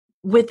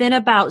within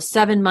about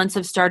 7 months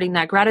of starting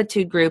that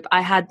gratitude group,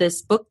 I had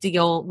this book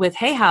deal with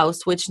Hay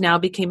House, which now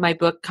became my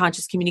book,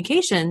 Conscious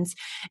Communications.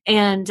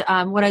 And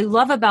what I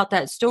love about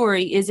that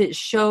story is it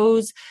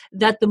shows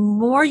that the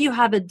more you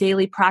have a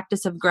daily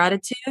practice of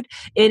gratitude,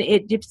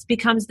 it just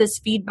becomes this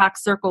feedback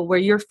circle where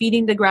you're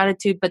feeding the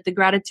gratitude, but the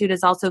gratitude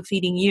is also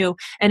feeding you.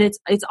 And it's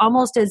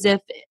almost as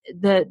if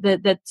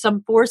the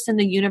some force in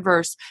the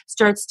universe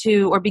starts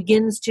to or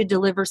begins to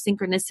deliver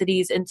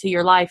synchronicities into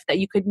your life that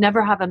you could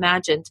never have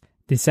imagined.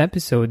 This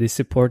episode is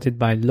supported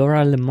by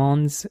Laura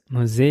Lemon's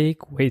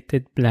Mosaic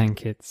Weighted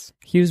Blankets.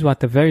 Here's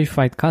what a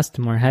verified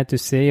customer had to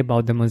say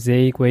about the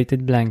Mosaic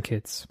Weighted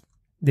Blankets.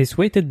 This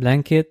weighted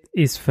blanket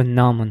is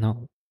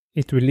phenomenal.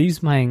 It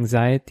relieves my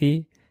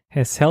anxiety,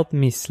 has helped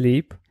me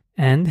sleep,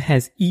 and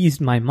has eased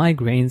my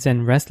migraines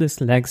and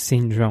restless leg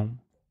syndrome.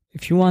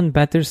 If you want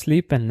better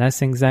sleep and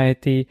less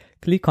anxiety,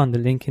 click on the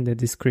link in the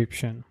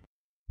description.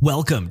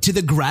 Welcome to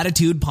the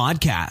Gratitude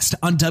Podcast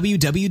on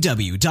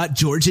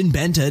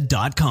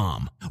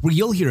www.georgianbenta.com, where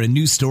you'll hear a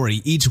new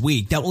story each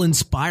week that will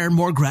inspire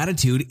more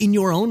gratitude in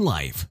your own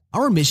life.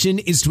 Our mission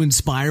is to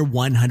inspire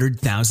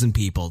 100,000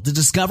 people to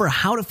discover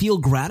how to feel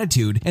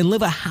gratitude and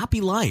live a happy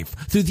life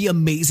through the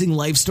amazing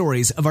life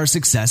stories of our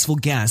successful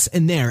guests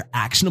and their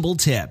actionable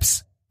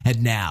tips.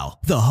 And now,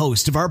 the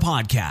host of our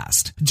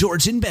podcast,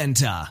 Georgian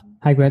Benta.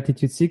 Hi,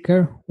 Gratitude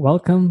Seeker.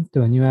 Welcome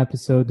to a new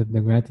episode of the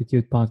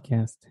Gratitude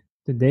Podcast.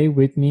 Today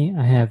with me,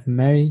 I have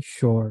Mary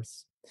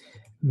Shores.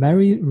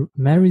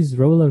 Mary's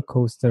roller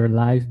coaster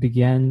life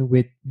began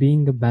with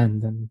being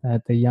abandoned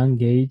at a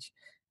young age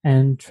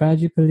and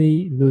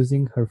tragically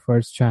losing her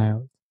first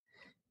child.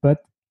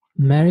 But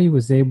Mary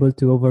was able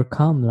to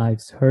overcome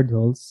life's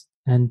hurdles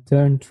and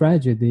turn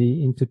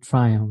tragedy into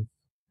triumph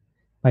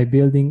by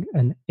building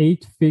an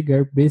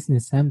 8-figure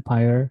business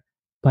empire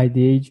by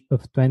the age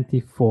of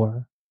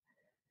 24.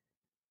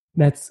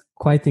 That's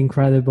quite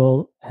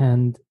incredible,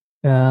 and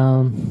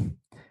I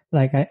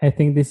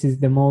think this is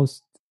the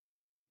most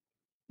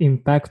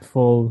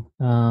impactful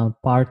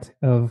part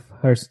of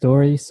her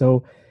story.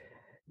 So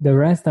the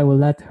rest I will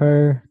let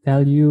her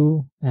tell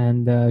you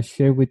and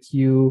share with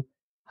you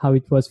how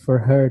it was for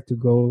her to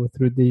go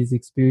through these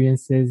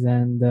experiences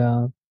and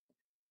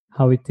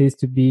how it is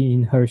to be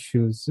in her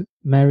shoes.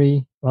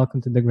 Mary, welcome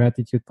to the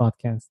Gratitude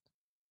Podcast.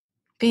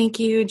 Thank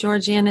you,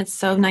 Georgian. It's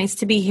so nice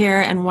to be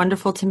here and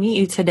wonderful to meet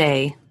you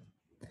today.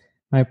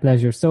 My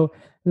pleasure. So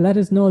let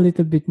us know a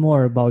little bit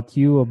more about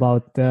you,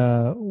 about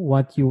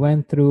what you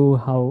went through,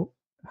 how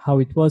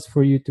it was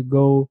for you to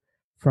go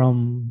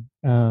from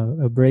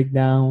a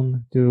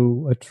breakdown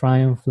to a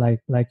triumph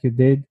like you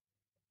did.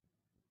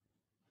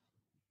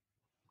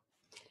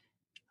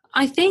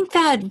 I think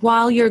that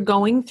while you're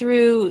going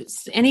through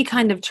any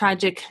kind of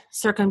tragic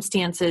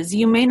circumstances,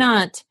 you may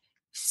not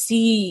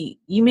see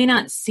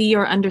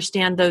or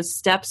understand those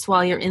steps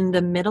while you're in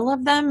the middle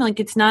of them. Like,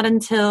 it's not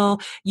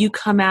until you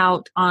come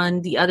out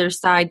on the other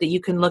side that you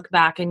can look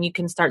back and you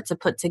can start to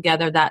put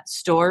together that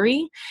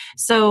story.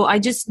 So I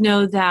just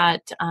know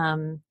that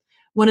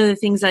one of the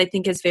things I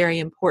think is very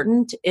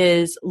important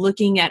is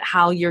looking at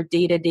how your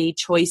day-to-day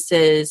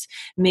choices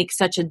make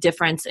such a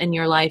difference in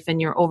your life and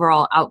your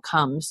overall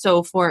outcome.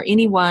 So for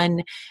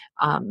anyone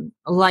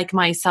like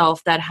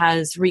myself that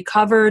has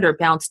recovered or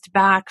bounced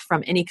back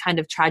from any kind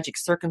of tragic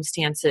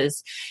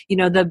circumstances, you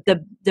know,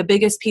 the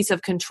biggest piece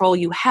of control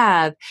you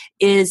have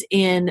is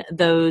in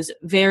those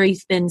very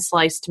thin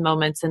sliced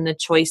moments and the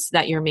choice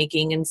that you're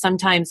making. And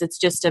sometimes it's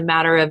just a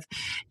matter of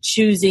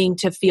choosing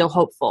to feel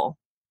hopeful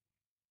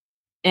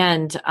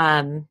and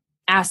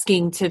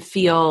asking to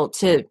fill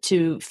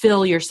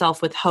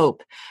yourself with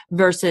hope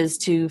versus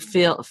to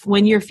feel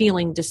when you're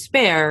feeling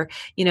despair.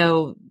 You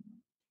know,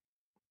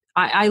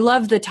 I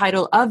love the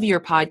title of your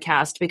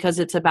podcast because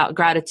it's about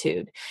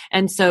gratitude.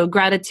 And so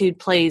gratitude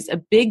plays a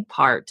big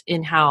part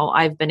in how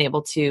I've been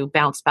able to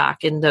bounce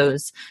back in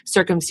those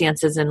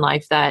circumstances in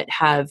life that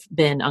have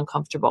been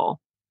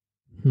uncomfortable.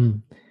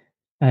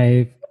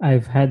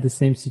 I've had the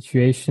same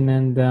situation,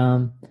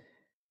 and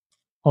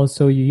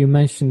also, you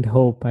mentioned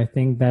hope. I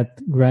think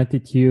that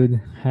gratitude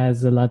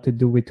has a lot to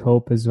do with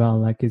hope as well.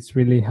 Like, it's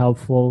really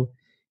helpful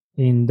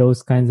in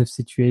those kinds of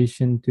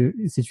situations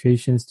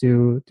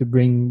to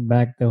bring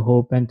back the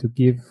hope and to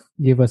give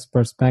us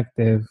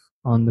perspective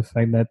on the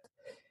fact that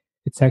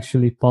it's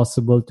actually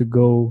possible to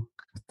go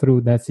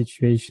through that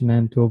situation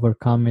and to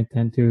overcome it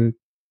and to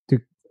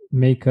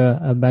make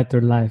a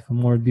better life, a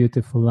more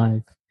beautiful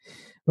life.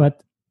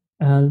 But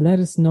let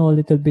us know a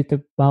little bit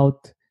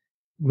about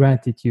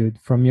gratitude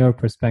from your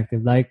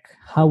perspective. Like,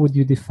 how would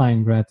you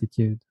define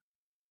gratitude?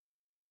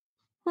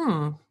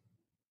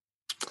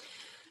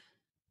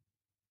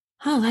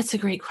 Oh, that's a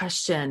great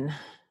question.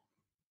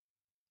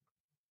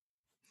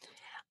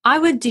 I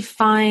would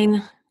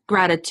define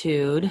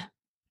gratitude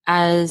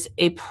as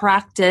a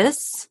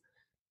practice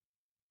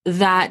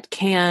that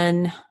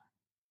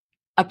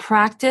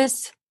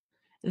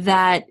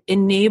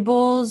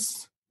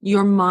enables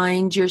your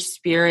mind, your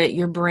spirit,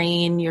 your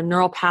brain, your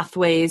neural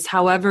pathways,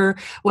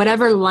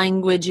 whatever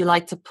language you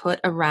like to put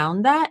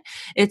around that.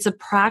 It's a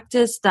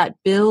practice that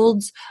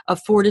builds a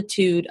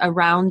fortitude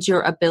around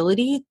your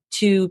ability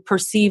to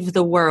perceive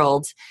the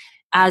world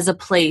as a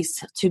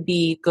place to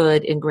be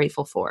good and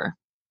grateful for.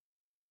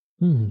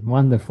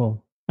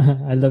 Wonderful.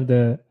 I love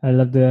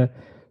the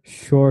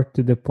short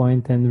to the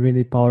point and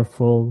really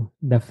powerful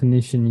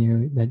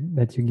definition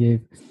that you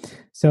gave.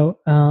 So,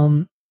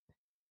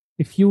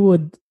 if you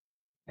would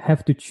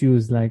have to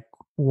choose like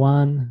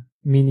one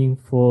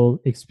meaningful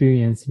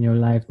experience in your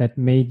life that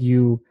made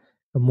you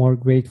a more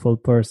grateful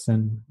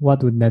person,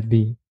 what would that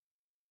be?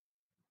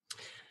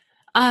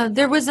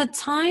 There was a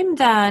time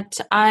that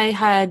I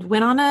had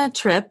went on a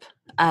trip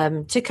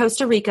to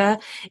Costa Rica,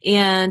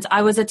 and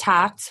I was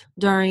attacked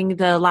during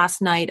the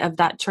last night of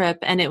that trip,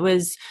 and it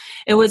was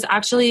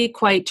actually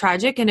quite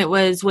tragic, and it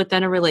was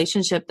within a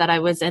relationship that I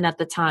was in at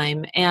the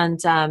time. And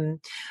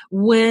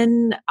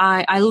when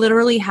I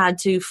literally had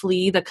to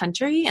flee the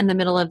country in the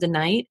middle of the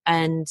night,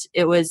 and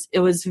it was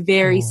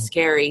very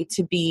scary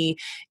to be,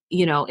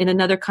 in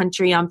another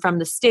country. I'm from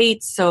the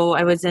States, so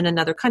I was in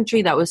another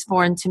country that was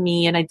foreign to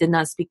me, and I did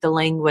not speak the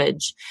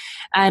language.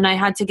 And I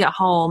had to get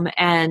home,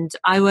 and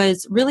I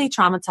was really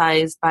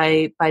traumatized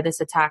by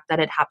this attack that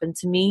had happened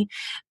to me.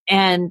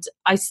 And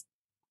I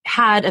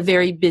had a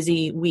very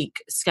busy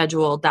week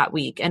scheduled that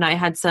week, and I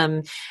had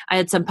some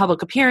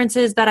public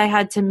appearances that I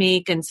had to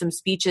make and some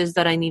speeches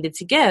that I needed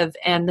to give.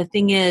 And the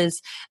thing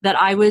is that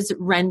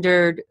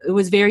it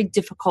was very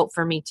difficult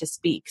for me to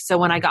speak. So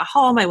when I got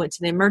home, I went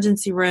to the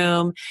emergency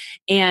room,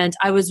 and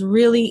I was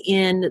really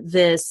in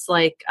this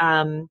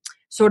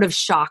sort of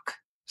shock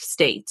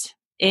state.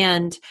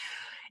 And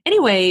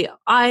anyway,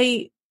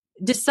 I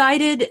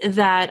decided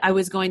that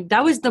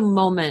that was the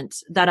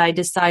moment that I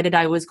decided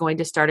I was going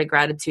to start a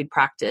gratitude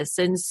practice.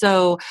 And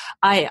so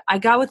I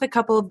got with a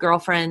couple of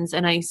girlfriends,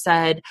 and I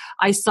said,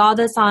 I saw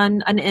this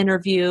on an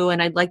interview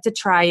and I'd like to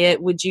try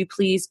it. Would you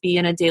please be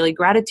in a daily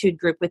gratitude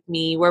group with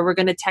me where we're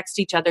going to text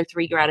each other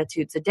 3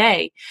 gratitudes a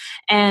day?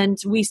 And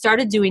we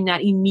started doing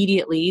that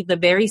immediately the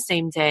very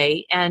same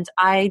day. And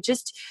I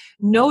just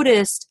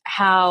noticed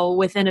how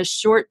within a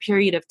short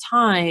period of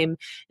time,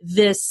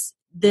 this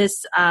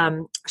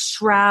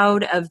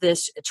shroud of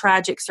this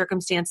tragic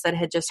circumstance that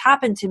had just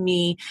happened to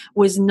me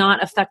was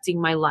not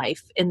affecting my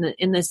life in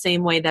the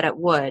same way that it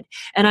would.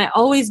 And I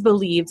always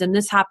believed, and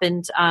this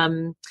happened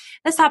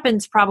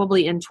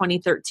probably in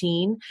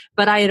 2013,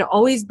 but I had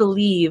always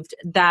believed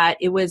that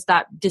it was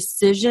that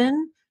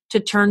decision to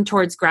turn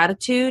towards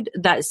gratitude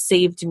that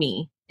saved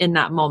me in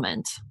that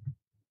moment.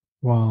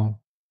 Wow.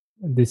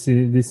 This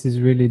is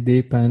really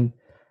deep, and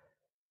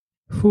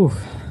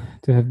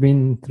to have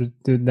been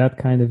through that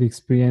kind of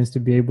experience, to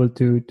be able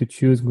to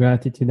choose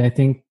gratitude, I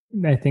think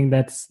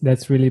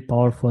that's really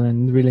powerful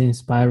and really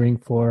inspiring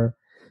for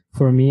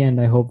me,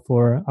 and I hope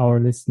for our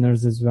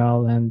listeners as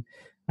well. And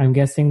I'm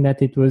guessing that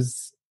it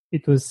was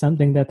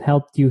something that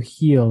helped you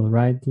heal,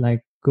 right?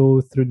 Like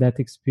go through that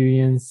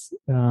experience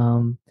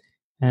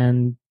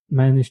and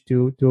manage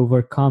to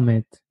overcome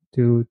it,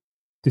 to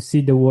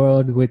see the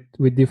world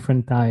with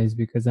different eyes,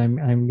 because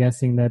I'm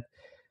guessing that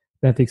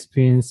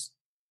experience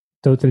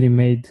totally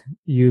made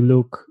you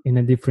look in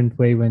a different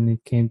way when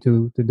it came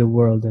to the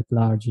world at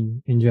large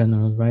in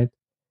general, right?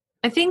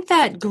 I think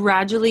that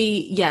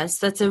gradually, yes,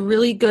 that's a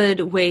really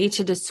good way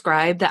to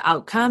describe the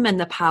outcome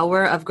and the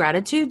power of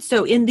gratitude.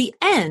 So in the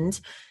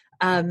end,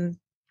 the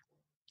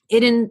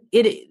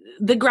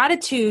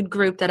gratitude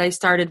group that I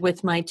started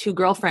with my 2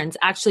 girlfriends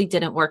actually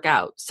didn't work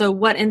out. So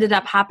what ended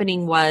up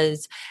happening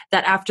was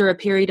that after a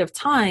period of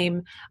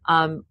time,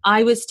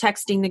 I was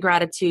texting the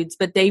gratitudes,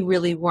 but they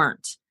really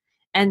weren't.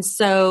 And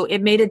so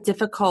it made it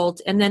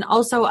difficult. And then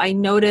also I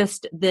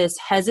noticed this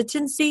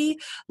hesitancy,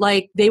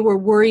 like they were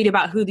worried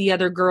about who the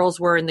other girls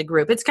were in the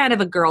group. It's kind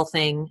of a girl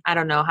thing. I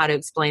don't know how to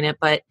explain it,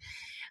 but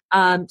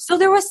so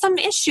there was some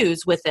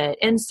issues with it.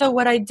 And so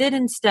what I did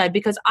instead,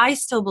 because I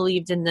still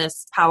believed in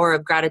this power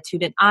of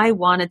gratitude and I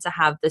wanted to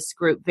have this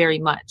group very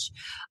much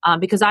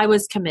because I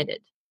was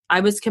committed. I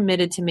was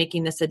committed to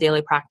making this a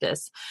daily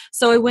practice.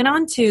 So I went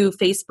on to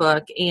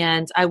Facebook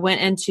and I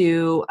went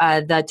into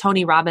the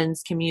Tony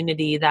Robbins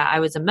community that I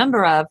was a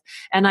member of.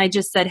 And I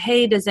just said,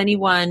 hey, does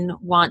anyone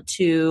want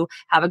to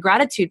have a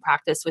gratitude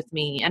practice with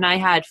me? And I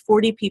had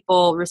 40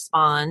 people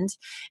respond.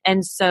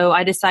 And so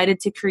I decided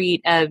to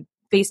create a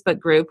Facebook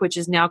group, which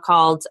is now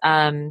called,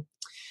 I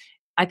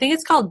think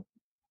it's called,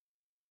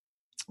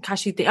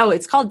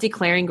 it's called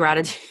Declaring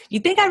Gratitude. You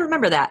think I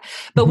remember that,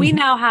 but we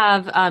now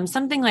have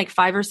something like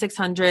 500 or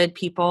 600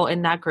 people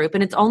in that group,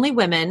 and it's only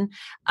women.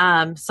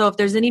 So if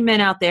there's any men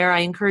out there,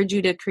 I encourage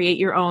you to create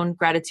your own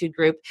gratitude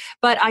group.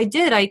 But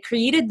I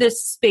created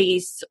this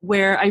space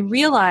where I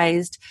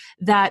realized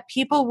that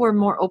people were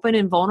more open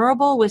and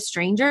vulnerable with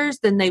strangers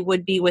than they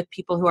would be with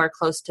people who are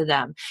close to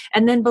them.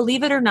 And then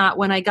believe it or not,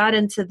 when I got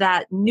into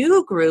that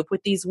new group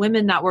with these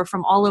women that were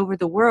from all over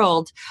the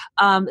world,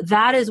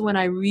 that is when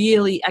I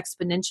really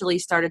exponentially eventually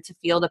started to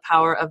feel the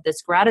power of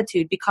this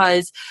gratitude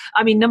because,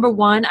 I mean, number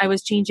one, I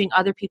was changing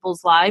other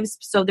people's lives.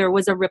 So there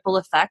was a ripple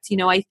effect.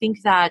 I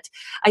think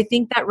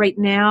that right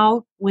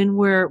now when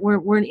we're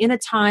in a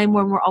time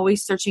when we're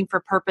always searching for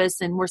purpose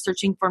and we're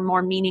searching for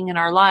more meaning in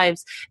our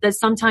lives, that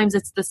sometimes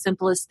it's the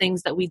simplest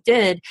things that we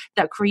did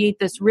that create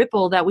this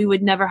ripple that we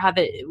would never have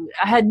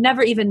had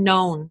never even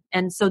known.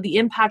 And so the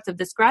impact of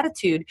this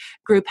gratitude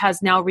group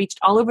has now reached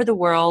all over the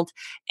world.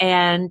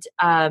 And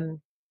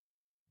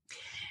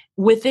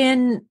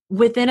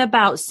within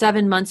about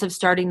 7 months of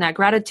starting that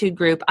gratitude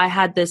group, I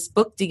had this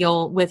book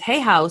deal with Hay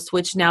House,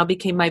 which now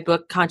became my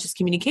book, Conscious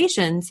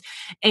Communications.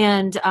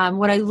 And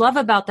what I love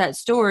about that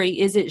story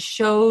is it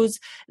shows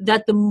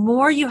that the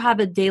more you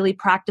have a daily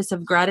practice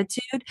of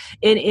gratitude,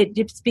 it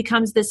just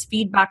becomes this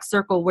feedback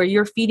circle where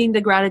you're feeding the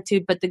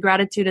gratitude, but the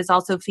gratitude is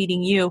also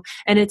feeding you.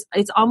 And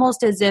it's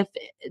almost as if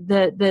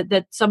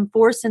that some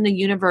force in the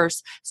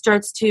universe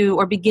starts to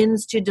or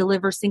begins to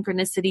deliver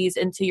synchronicities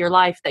into your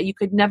life that you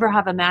could never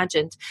have imagined.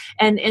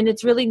 And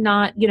it's really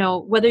not,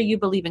 whether you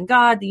believe in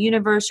God, the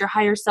universe, your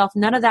higher self,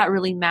 none of that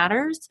really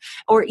matters.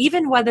 Or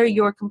even whether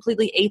you're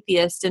completely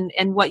atheist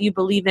and what you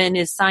believe in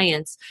is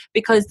science,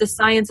 because the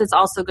science is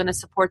also going to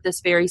support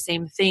this very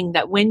same thing,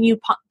 that when you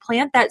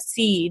plant that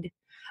seed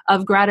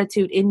of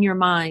gratitude in your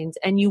mind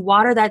and you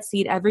water that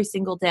seed every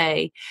single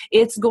day,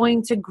 it's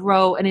going to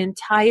grow an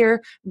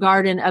entire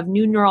garden of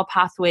new neural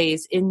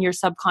pathways in your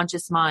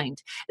subconscious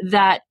mind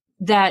that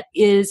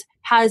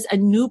has a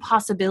new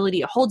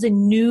possibility. It holds a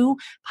new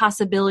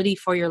possibility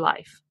for your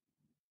life.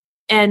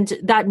 And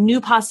that new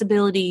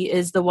possibility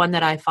is the one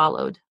that I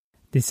followed.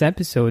 This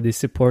episode is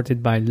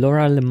supported by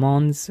Laura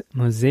Lemon's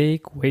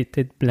Mosaic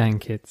Weighted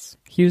Blankets.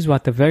 Here's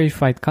what a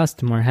verified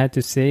customer had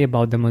to say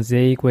about the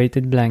Mosaic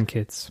Weighted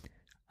Blankets.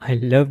 I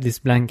love this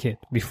blanket.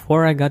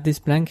 Before I got this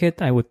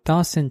blanket, I would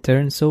toss and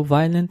turn so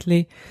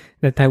violently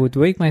that I would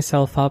wake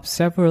myself up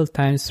several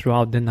times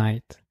throughout the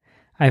night.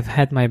 I've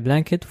had my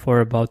blanket for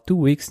about 2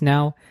 weeks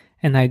now,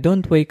 and I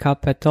don't wake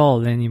up at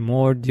all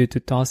anymore due to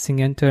tossing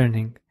and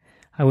turning.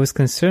 I was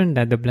concerned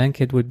that the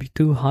blanket would be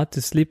too hot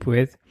to sleep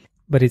with,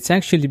 but it's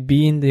actually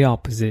been the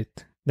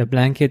opposite. The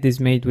blanket is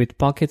made with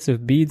pockets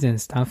of beads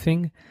and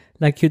stuffing,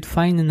 like you'd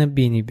find in a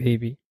Beanie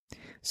Baby.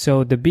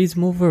 So the beads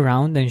move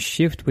around and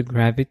shift with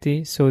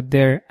gravity, so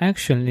there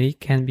actually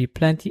can be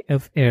plenty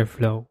of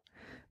airflow.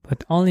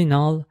 But all in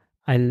all,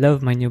 I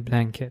love my new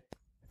blanket.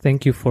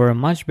 Thank you for a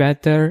much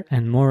better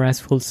and more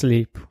restful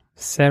sleep.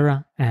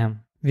 Sarah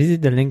M.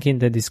 Visit the link in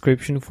the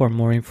description for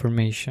more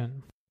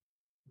information.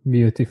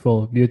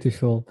 Beautiful,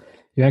 beautiful.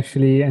 You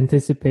actually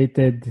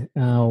anticipated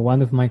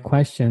one of my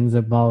questions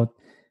about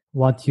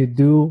what you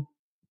do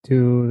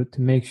to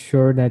make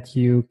sure that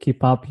you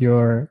keep up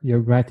your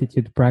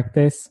gratitude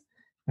practice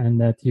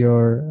and that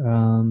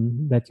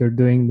you're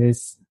doing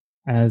this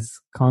as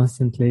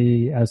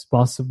constantly as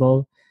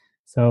possible.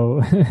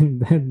 So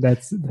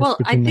that's well,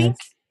 pretty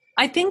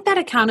I think that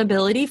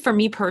accountability for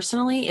me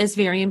personally is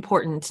very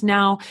important.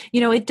 Now,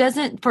 it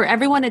doesn't, for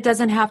everyone, it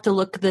doesn't have to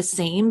look the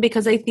same,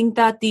 because I think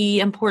that the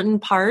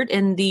important part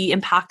and the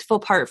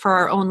impactful part for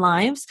our own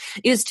lives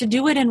is to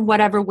do it in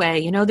whatever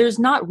way. There's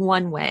not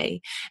one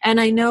way. And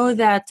I know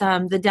that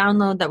the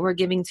download that we're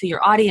giving to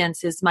your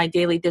audience is my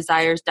Daily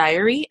Desires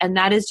Diary. And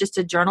that is just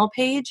a journal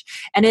page.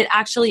 And it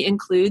actually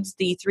includes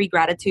the 3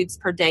 gratitudes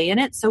per day in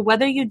it. So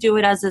whether you do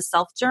it as a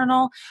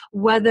self-journal,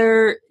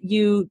 whether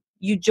you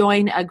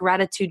join a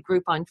gratitude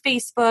group on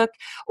Facebook,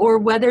 or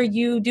whether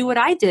you do what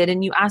I did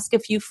and you ask a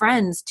few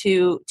friends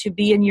to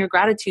be in your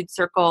gratitude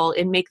circle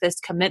and make this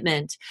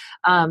commitment.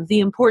 The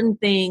important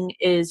thing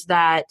is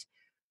that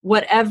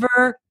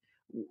whatever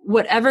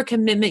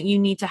commitment you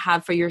need to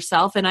have for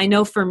yourself. And I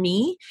know for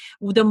me,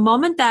 the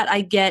moment that I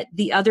get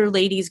the other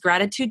lady's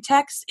gratitude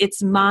text,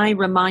 it's my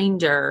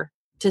reminder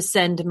to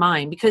send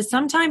mine, because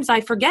sometimes I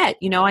forget,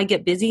 I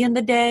get busy in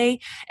the day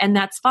and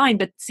that's fine.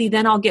 But see,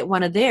 then I'll get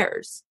one of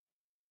theirs,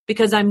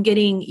 because I'm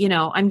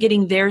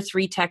getting their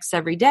 3 texts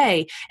every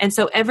day. And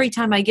so every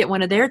time I get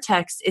one of their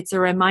texts, it's a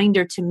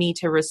reminder to me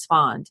to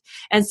respond.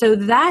 And so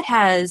that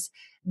has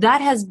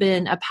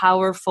been a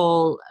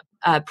powerful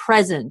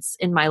presence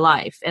in my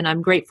life. And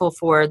I'm grateful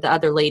for the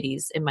other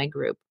ladies in my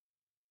group.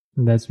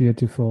 That's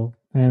beautiful.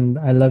 And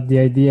I love the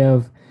idea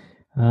of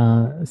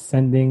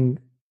sending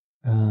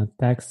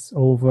texts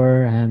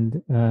over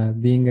and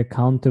being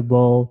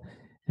accountable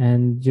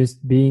and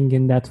just being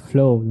in that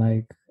flow.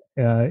 Like,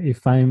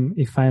 if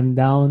I'm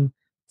down,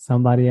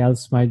 somebody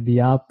else might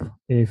be up.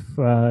 If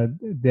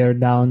they're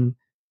down,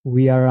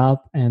 we are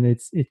up, and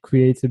it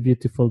creates a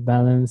beautiful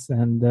balance,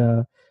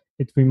 and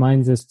it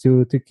reminds us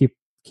to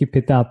keep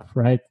it up,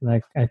 right?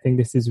 Like, I think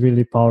this is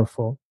really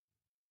powerful.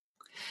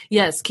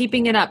 Yes,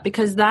 keeping it up,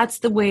 because that's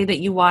the way that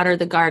you water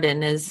the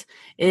garden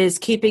is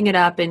keeping it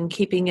up and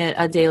keeping it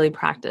a daily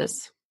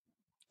practice.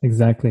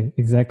 Exactly.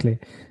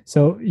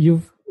 So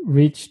you've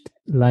reached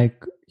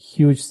like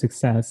huge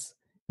success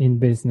in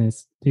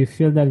business. Do you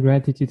feel that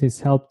gratitude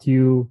has helped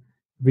you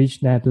reach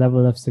that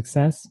level of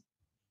success?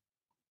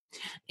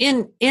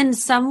 In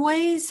some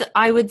ways,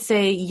 I would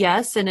say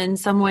yes, and in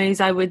some ways,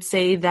 I would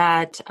say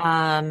that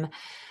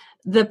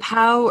the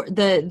power,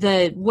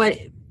 the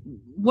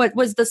what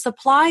was the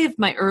supply of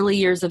my early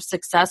years of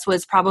success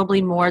was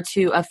probably more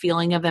to a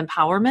feeling of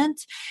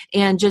empowerment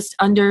and just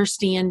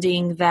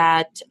understanding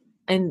that.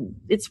 And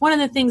it's one of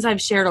the things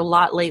I've shared a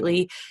lot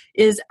lately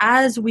is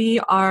as we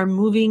are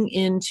moving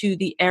into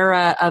the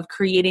era of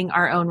creating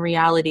our own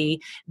reality,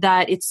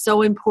 that it's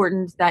so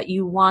important that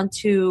you want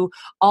to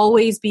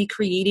always be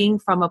creating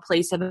from a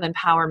place of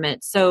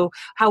empowerment. So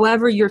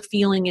however you're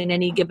feeling in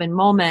any given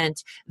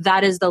moment,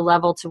 that is the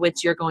level to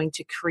which you're going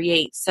to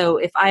create. So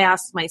if I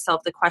ask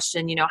myself the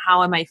question,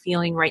 how am I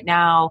feeling right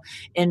now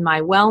in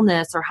my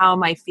wellness, or how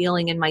am I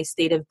feeling in my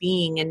state of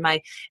being, and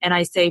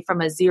I say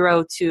from a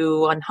 0 to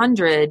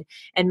 100,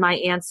 and my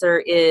answer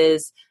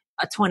is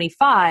a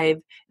 25,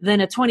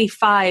 then a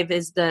 25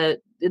 is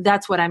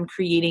that's what I'm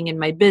creating in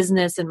my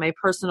business, in my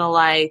personal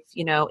life,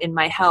 in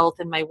my health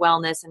and my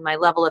wellness and my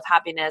level of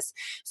happiness.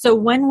 So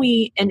when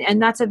and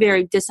that's a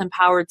very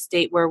disempowered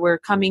state where we're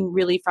coming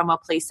really from a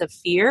place of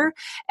fear,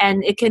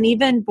 and it can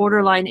even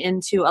borderline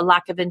into a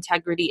lack of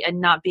integrity and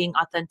not being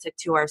authentic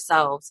to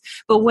ourselves.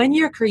 But when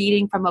you're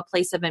creating from a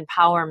place of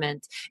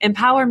empowerment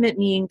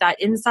meaning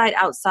that inside,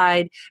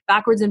 outside,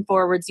 backwards and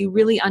forwards, you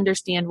really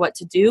understand what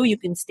to do. You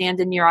can stand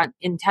in your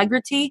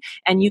integrity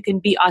and you can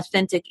be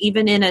authentic,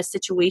 even in a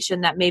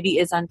situation that maybe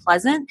is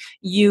unpleasant.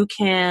 You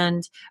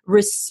can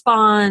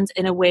respond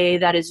in a way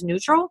that is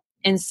neutral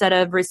instead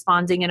of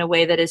responding in a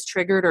way that is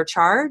triggered or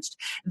charged.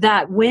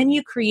 That when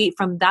you create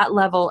from that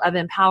level of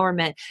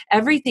empowerment,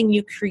 everything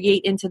you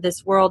create into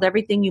this world,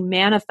 everything you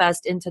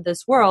manifest into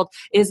this world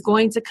is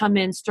going to come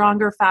in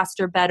stronger,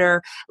 faster,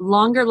 better,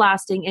 longer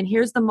lasting. And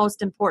here's the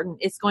most important,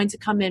 it's going to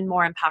come in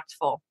more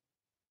impactful.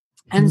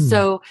 And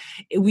so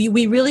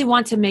we really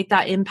want to make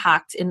that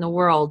impact in the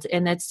world.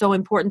 And that's so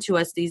important to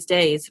us these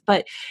days.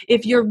 But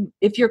if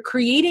you're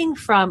creating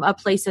from a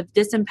place of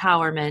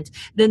disempowerment,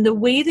 then the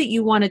way that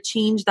you want to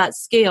change that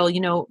scale,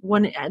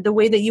 the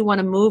way that you want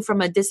to move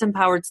from a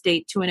disempowered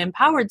state to an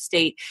empowered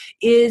state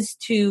is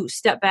to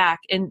step back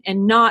and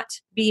not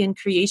be in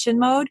creation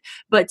mode,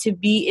 but to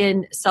be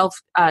in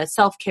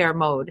self-care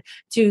mode,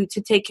 to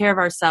take care of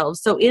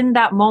ourselves. So in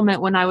that moment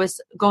when I was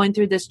going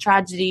through this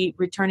tragedy,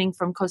 returning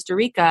from Costa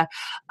Rica,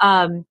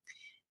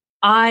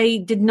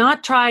 I did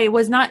not try, it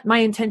was not my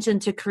intention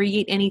to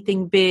create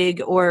anything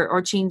big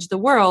or change the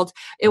world.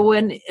 It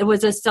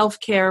was a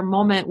self-care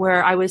moment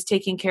where I was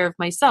taking care of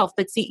myself.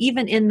 But see,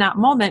 even in that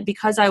moment,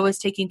 because I was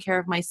taking care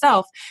of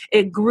myself,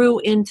 it grew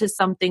into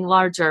something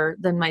larger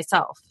than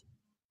myself.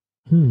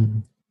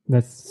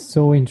 That's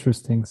so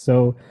interesting.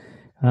 So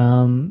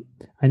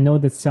I know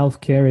that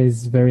self-care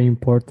is very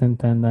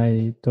important and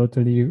I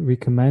totally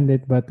recommend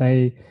it, but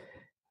I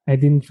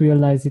didn't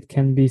realize it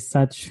can be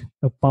such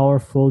a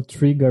powerful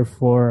trigger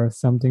for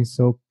something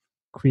so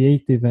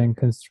creative and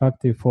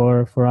constructive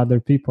for other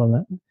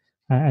people.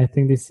 I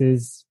think this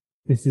is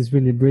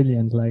really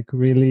brilliant. Like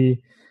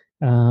really,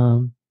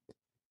 like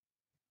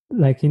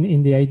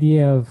in the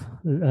idea of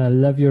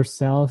love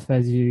yourself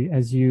as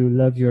you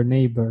love your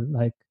neighbor.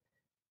 Like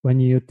when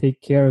you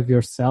take care of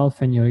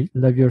yourself and you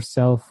love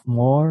yourself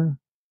more,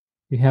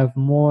 you have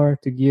more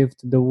to give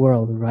to the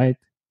world, right?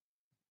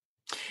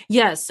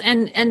 Yes.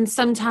 And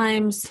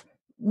sometimes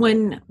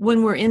when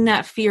we're in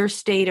that fear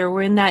state or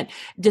we're in that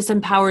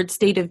disempowered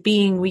state of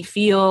being, we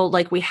feel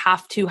like we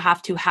have to,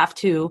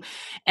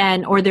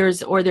 and or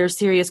there's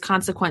serious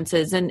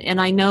consequences.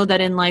 And I know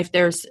that in life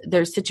there's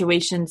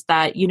situations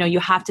that, you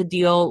have to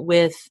deal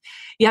with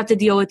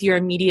your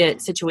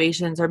immediate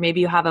situations, or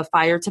maybe you have a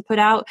fire to put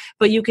out,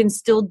 but you can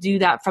still do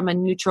that from a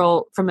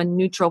neutral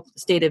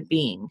state of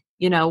being.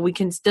 We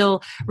can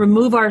still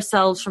remove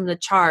ourselves from the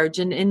charge.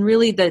 And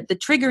really the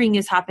triggering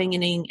is happening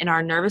in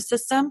our nervous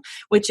system,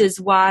 which is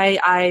why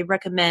I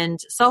recommend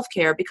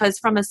self-care, because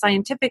from a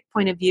scientific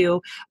point of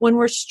view, when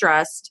we're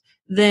stressed,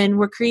 then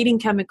we're creating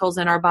chemicals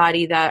in our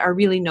body that are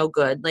really no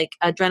good, like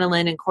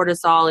adrenaline and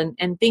cortisol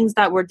and things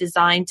that were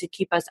designed to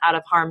keep us out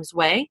of harm's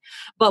way.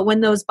 But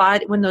when those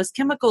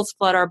chemicals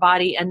flood our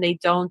body and they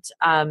don't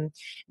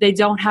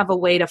have a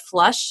way to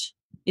flush,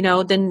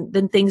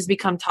 then things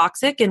become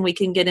toxic and we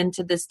can get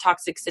into this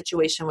toxic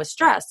situation with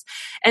stress.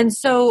 And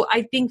so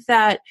I think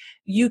that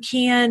you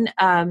can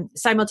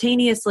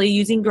simultaneously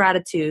using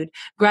gratitude.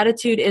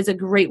 Gratitude is a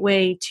great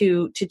way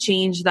to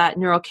change that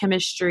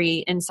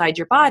neurochemistry inside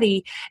your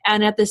body.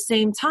 And at the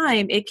same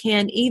time, it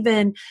can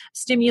even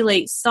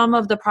stimulate some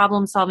of the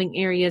problem-solving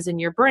areas in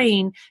your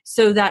brain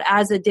so that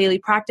as a daily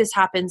practice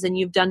happens and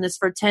you've done this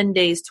for 10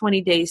 days,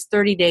 20 days,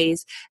 30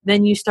 days,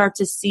 then you start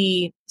to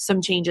see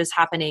some changes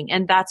happening.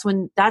 And that's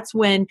when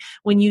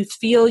you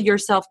feel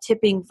yourself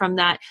tipping from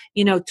that,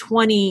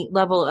 20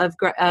 level of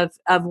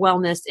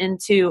wellness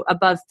into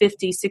above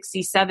 50,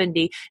 60,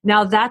 70.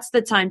 Now that's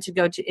the time to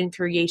go in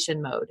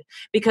creation mode,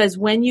 because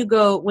when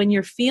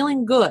you're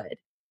feeling good,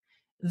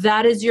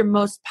 that is your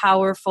most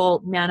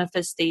powerful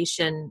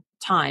manifestation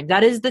time.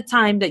 That is the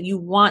time that you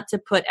want to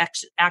put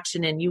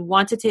action in. You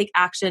want to take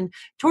action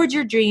towards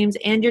your dreams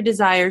and your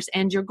desires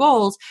and your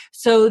goals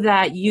so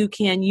that you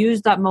can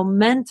use that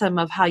momentum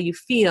of how you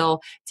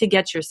feel to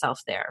get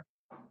yourself there.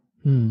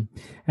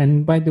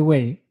 And by the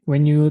way,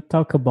 when you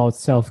talk about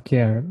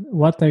self-care,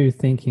 what are you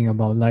thinking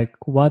about? Like,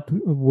 what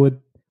would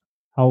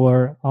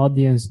our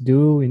audience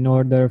do in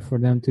order for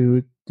them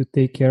to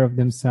take care of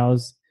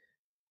themselves,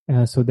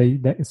 so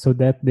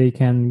that they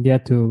can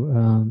get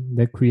to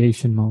the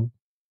creation mode?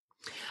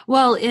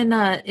 Well,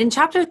 in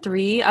chapter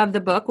 3 of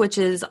the book, which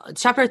is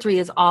chapter 3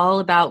 is all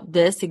about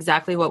this,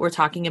 exactly what we're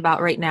talking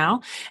about right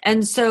now.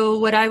 And so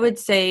what I would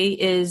say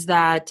is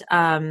that,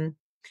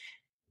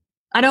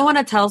 I don't want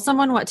to tell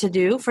someone what to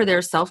do for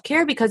their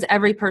self-care because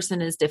every person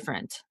is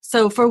different.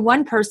 So for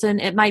one person,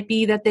 it might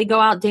be that they go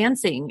out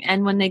dancing.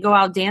 And when they go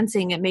out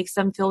dancing, it makes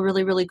them feel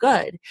really, really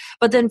good.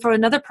 But then for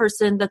another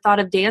person, the thought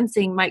of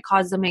dancing might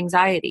cause them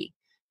anxiety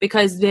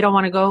because they don't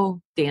want to go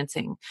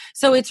dancing.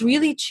 So it's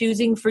really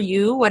choosing for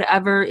you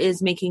whatever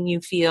is making you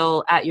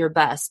feel at your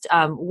best,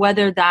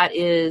 whether that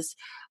is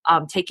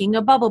taking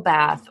a bubble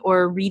bath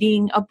or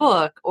reading a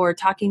book or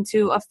talking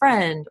to a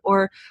friend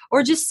or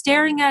just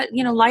staring at,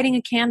 lighting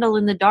a candle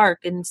in the dark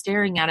and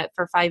staring at it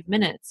for 5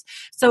 minutes.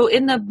 So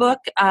in the book,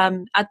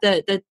 at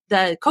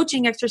the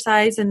coaching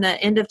exercise in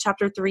the end of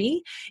chapter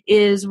 3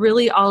 is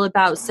really all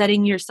about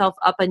setting yourself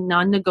up a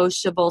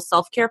non-negotiable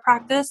self-care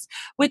practice,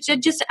 which I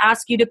just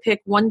ask you to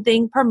pick one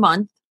thing per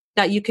month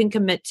that you can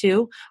commit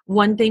to,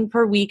 one thing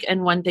per week,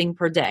 and one thing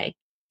per day.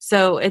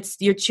 So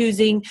you're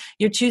choosing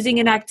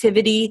an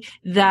activity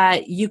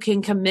that you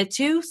can commit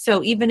to.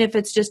 So even if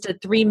it's just a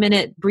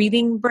 3-minute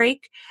breathing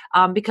break,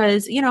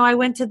 because, I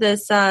went to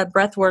this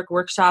breathwork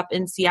workshop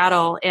in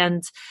Seattle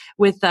and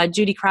with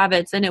Judy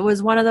Kravitz, and it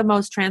was one of the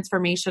most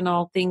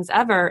transformational things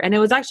ever. And it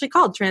was actually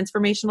called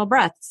Transformational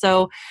Breath.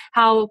 So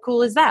how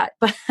cool is that?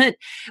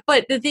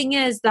 But the thing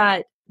is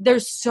that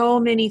there's so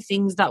many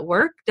things that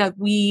work that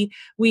we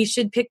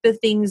should pick the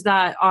things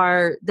that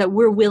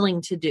we're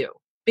willing to do.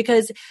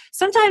 Because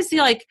sometimes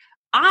you're like,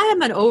 I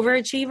am an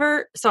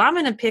overachiever, so I'm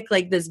going to pick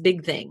like this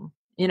big thing,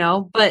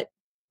 but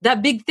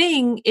that big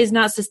thing is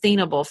not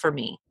sustainable for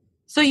me.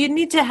 So you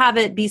need to have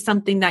it be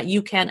something that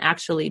you can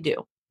actually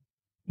do.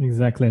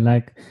 Exactly.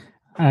 Like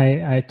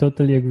I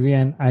totally agree.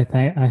 And I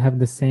have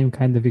the same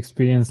kind of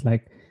experience.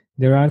 Like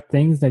there are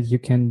things that you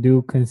can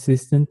do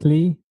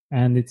consistently,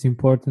 and it's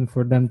important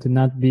for them to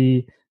not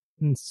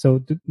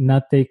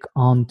not take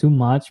on too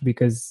much,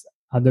 because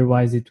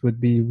otherwise, it would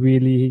be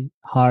really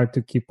hard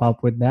to keep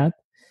up with that.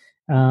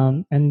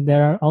 And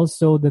there are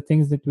also the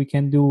things that we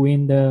can do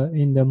in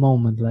the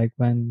moment, like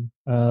when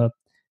a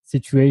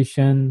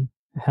situation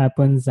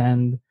happens,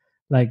 and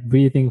like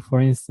breathing, for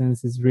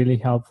instance, is really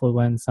helpful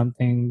when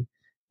something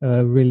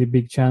really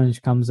big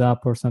challenge comes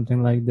up or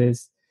something like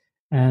this.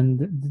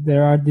 And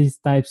there are these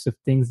types of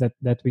things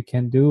that we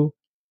can do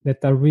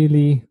that are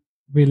really,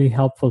 really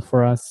helpful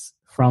for us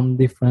from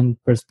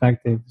different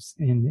perspectives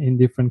in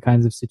different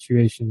kinds of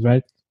situations,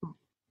 right?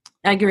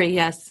 I agree.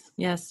 Yes.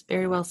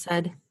 Very well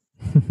said.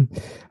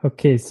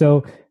 Okay.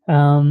 So,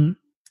 in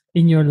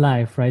your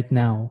life right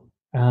now,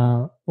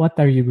 what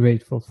are you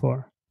grateful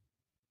for?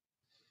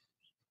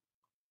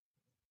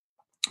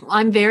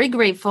 I'm very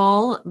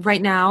grateful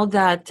right now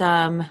that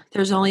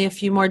there's only a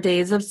few more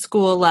days of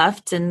school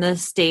left in the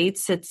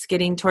States. It's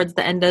getting towards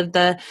the end of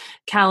the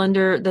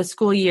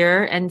school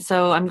year. And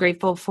so I'm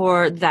grateful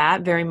for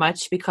that very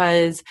much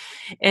because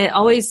it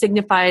always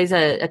signifies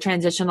a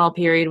transitional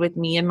period with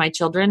me and my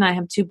children. I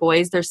have 2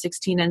 boys, they're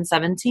 16 and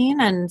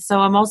 17. And so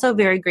I'm also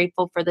very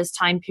grateful for this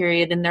time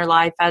period in their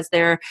life as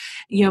they're,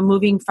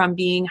 moving from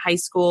being high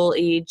school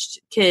aged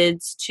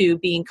kids to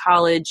being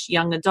college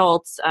young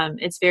adults.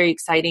 It's very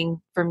exciting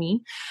for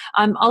me.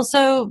 I'm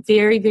also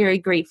very, very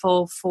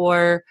grateful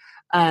for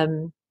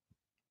I'm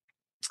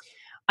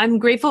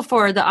grateful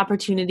for the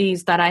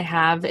opportunities that I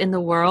have in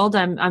the world.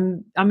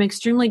 I'm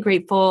extremely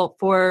grateful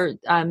for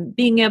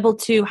being able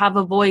to have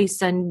a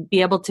voice and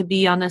be able to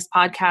be on this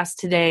podcast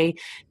today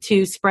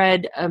to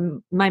spread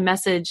my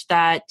message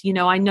that,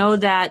 I know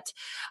that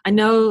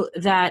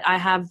I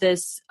have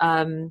this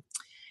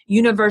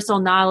universal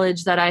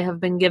knowledge that I have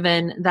been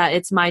given, that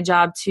it's my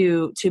job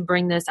to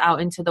bring this out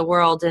into the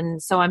world.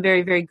 And so I'm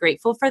very, very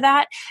grateful for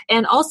that.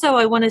 And also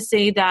I want to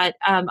say that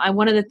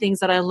one of the things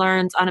that I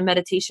learned on a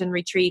meditation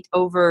retreat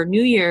over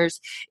New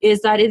Year's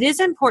is that it is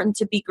important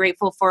to be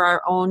grateful for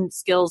our own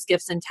skills,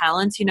 gifts, and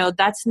talents.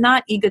 That's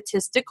not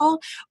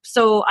egotistical.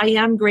 So I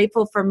am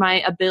grateful for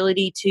my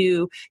ability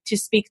to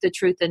speak the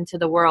truth into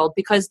the world,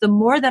 because the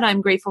more that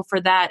I'm grateful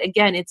for that,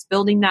 again, it's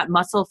building that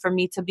muscle for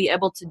me to be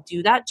able to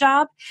do that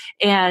job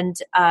and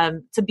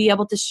to be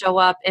able to show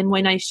up. And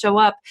when I show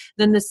up,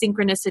 then the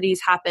synchronicities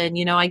happen.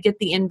 I get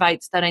the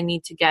invites that I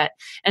need to get.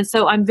 And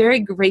so I'm very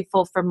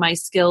grateful for my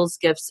skills,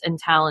 gifts, and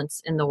talents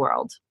in the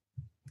world.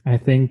 I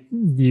think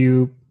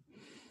you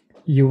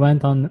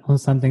went on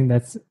something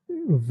that's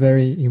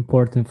very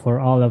important for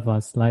all of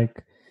us.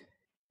 Like,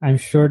 I'm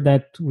sure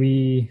that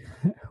we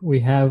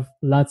have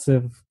lots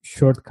of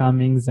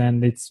shortcomings,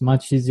 and it's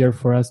much easier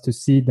for us to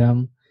see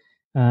them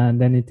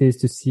than it is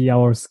to see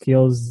our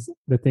skills,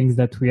 the things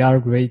that we are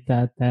great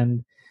at.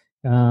 And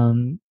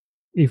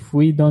if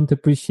we don't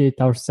appreciate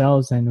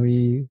ourselves,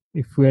 and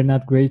if we're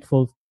not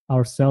grateful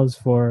ourselves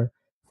for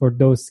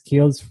those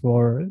skills,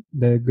 for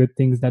the good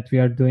things that we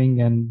are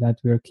doing and that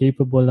we are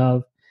capable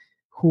of,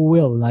 who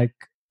will? Like,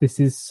 this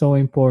is so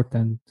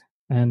important,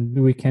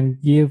 and we can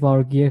give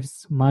our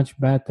gifts much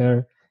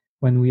better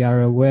when we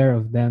are aware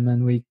of them,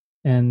 and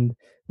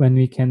when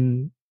we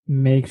can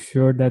make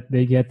sure that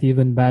they get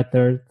even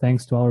better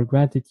thanks to our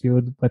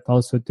gratitude, but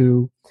also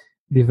to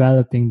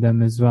developing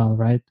them as well,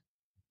 right?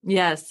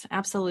 Yes,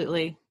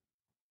 absolutely.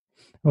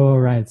 All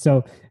right.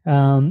 So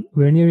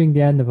we're nearing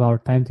the end of our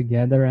time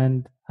together,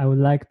 and I would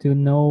like to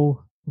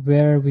know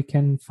where we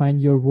can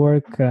find your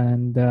work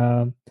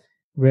and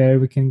where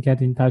we can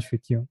get in touch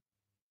with you.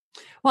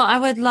 Well, I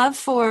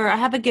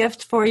have a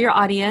gift for your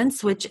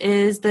audience, which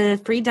is the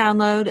free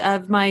download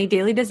of my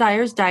Daily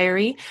Desires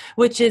Diary,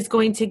 which is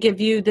going to give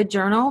you the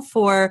journal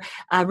for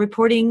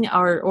reporting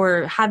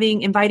or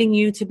inviting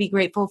you to be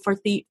grateful for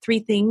three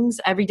things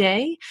every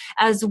day,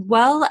 as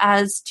well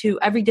as to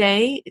every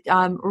day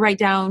write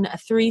down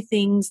three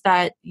things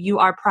that you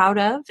are proud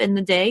of in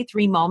the day,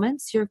 3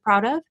 moments you're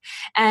proud of.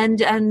 And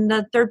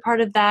the third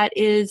part of that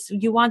is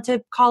you want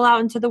to call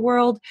out into the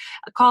world,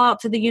 call out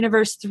to the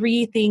universe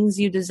 3 things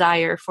you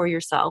desire for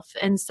yourself.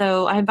 And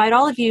so I invite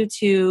all of you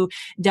to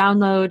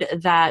download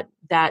that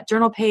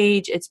journal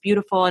page. It's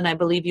beautiful, and I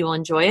believe you will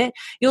enjoy it.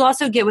 You'll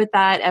also get with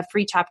that a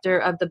free chapter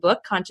of the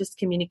book, Conscious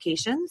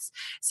Communications.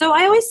 So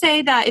I always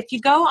say that if you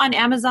go on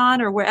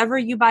Amazon or wherever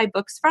you buy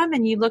books from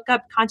and you look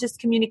up Conscious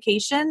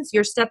Communications,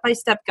 your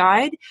step-by-step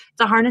guide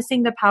to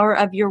harnessing the power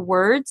of your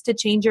words to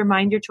change your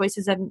mind, your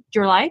choices, and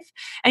your life,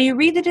 and you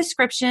read the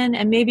description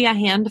and maybe a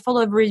handful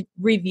of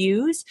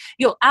reviews,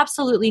 you'll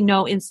absolutely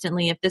know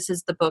instantly if this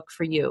is the book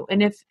for you.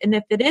 And if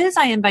it is,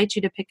 I invite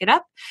you to pick it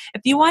up.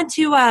 If you want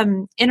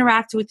to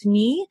interact with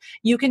me,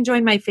 you can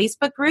join my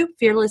Facebook group,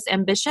 Fearless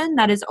Ambition,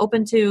 that is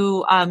open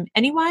to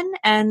anyone.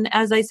 And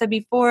as I said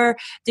before,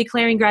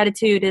 Declaring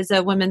Gratitude is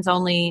a women's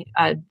only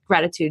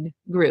gratitude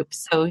group.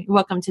 So you're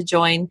welcome to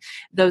join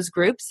those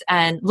groups,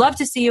 and love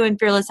to see you in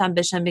Fearless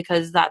Ambition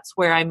because that's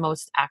where I'm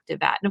most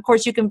active at. And of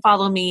course, you can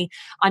follow me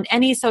on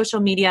any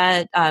social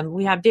media.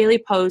 We have daily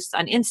posts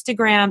on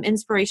Instagram,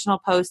 inspirational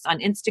posts on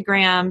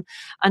Instagram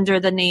under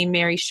the name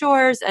Mary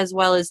Shores, as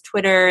well as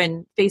Twitter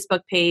and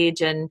Facebook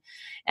page and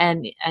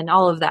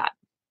all of that.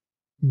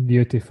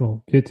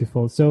 Beautiful.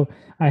 So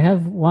I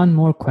have one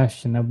more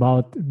question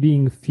about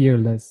being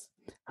fearless.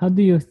 How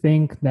do you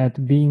think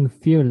that being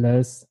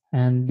fearless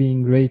and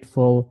being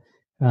grateful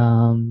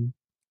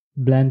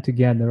blend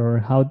together, or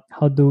how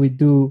do we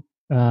do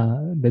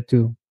the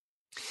two?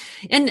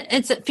 And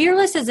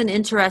fearless is an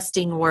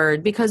interesting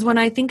word, because when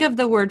I think of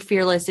the word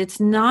fearless,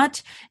 it's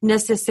not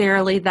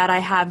necessarily that I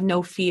have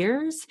no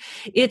fears.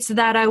 It's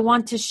that I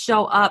want to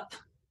show up.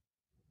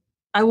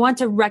 I want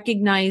to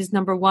recognize,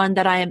 number one,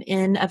 that I am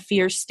in a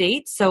fear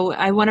state. So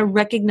I want to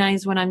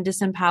recognize when I'm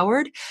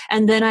disempowered.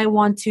 And then I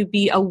want to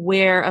be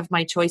aware of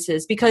my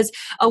choices, because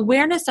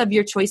awareness of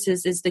your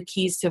choices is the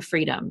keys to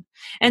freedom.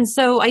 And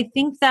so I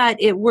think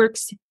that it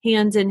works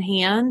hand in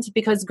hand,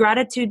 because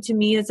gratitude to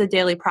me is a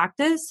daily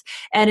practice,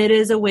 and it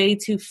is a way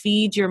to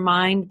feed your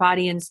mind,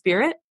 body, and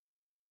spirit.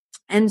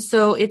 And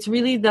so it's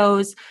really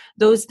those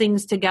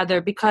things together,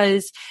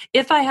 because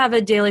if I have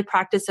a daily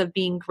practice of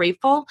being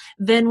grateful,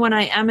 then when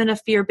I am in a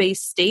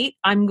fear-based state,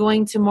 I'm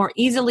going to more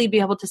easily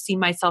be able to see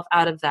myself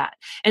out of that.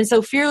 And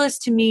so fearless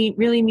to me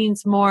really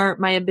means more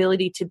my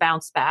ability to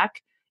bounce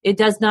back. It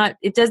does not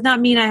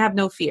mean I have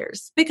no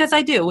fears, because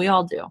I do. We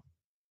all do.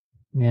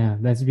 Yeah,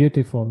 that's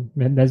beautiful.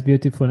 And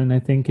I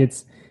think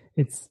it's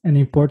an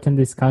important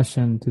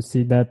discussion to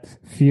see that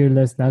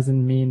fearless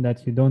doesn't mean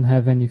that you don't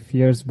have any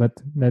fears, but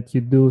that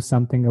you do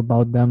something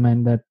about them,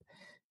 and that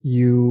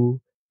you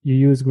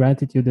use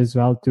gratitude as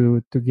well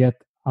to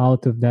get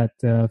out of that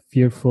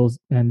fearful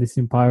and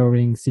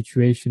disempowering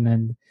situation,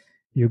 and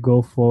you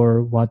go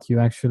for what you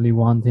actually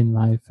want in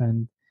life.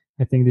 And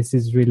I think this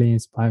is really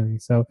inspiring.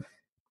 So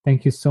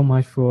thank you so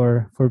much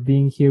for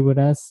being here with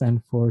us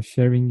and for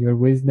sharing your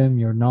wisdom,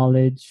 your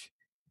knowledge.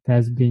 It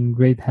has been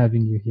great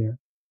having you here.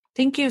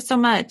 Thank you so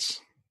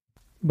much.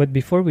 But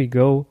before we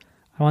go,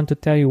 I want to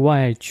tell you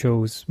why I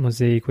chose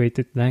Mosaic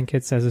Weighted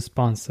Blankets as a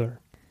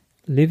sponsor.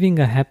 Living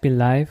a happy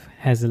life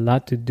has a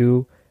lot to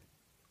do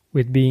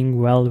with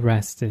being well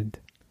rested.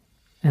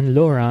 And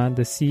Laura,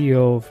 the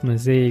CEO of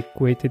Mosaic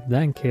Weighted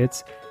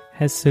Blankets,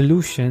 has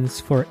solutions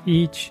for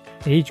each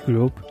age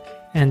group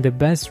and the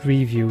best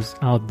reviews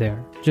out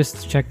there.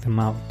 Just check them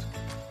out.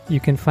 You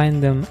can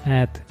find them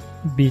at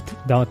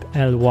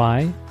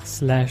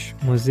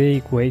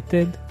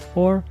bit.ly/mosaicweighted,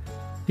 or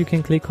you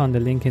can click on the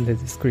link in the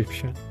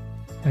description.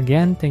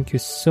 Again, thank you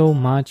so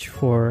much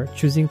for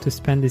choosing to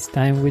spend this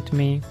time with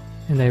me,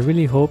 and I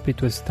really hope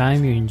it was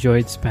time you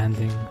enjoyed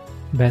spending.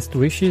 Best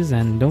wishes,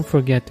 and don't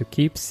forget to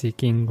keep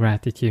seeking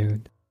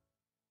gratitude.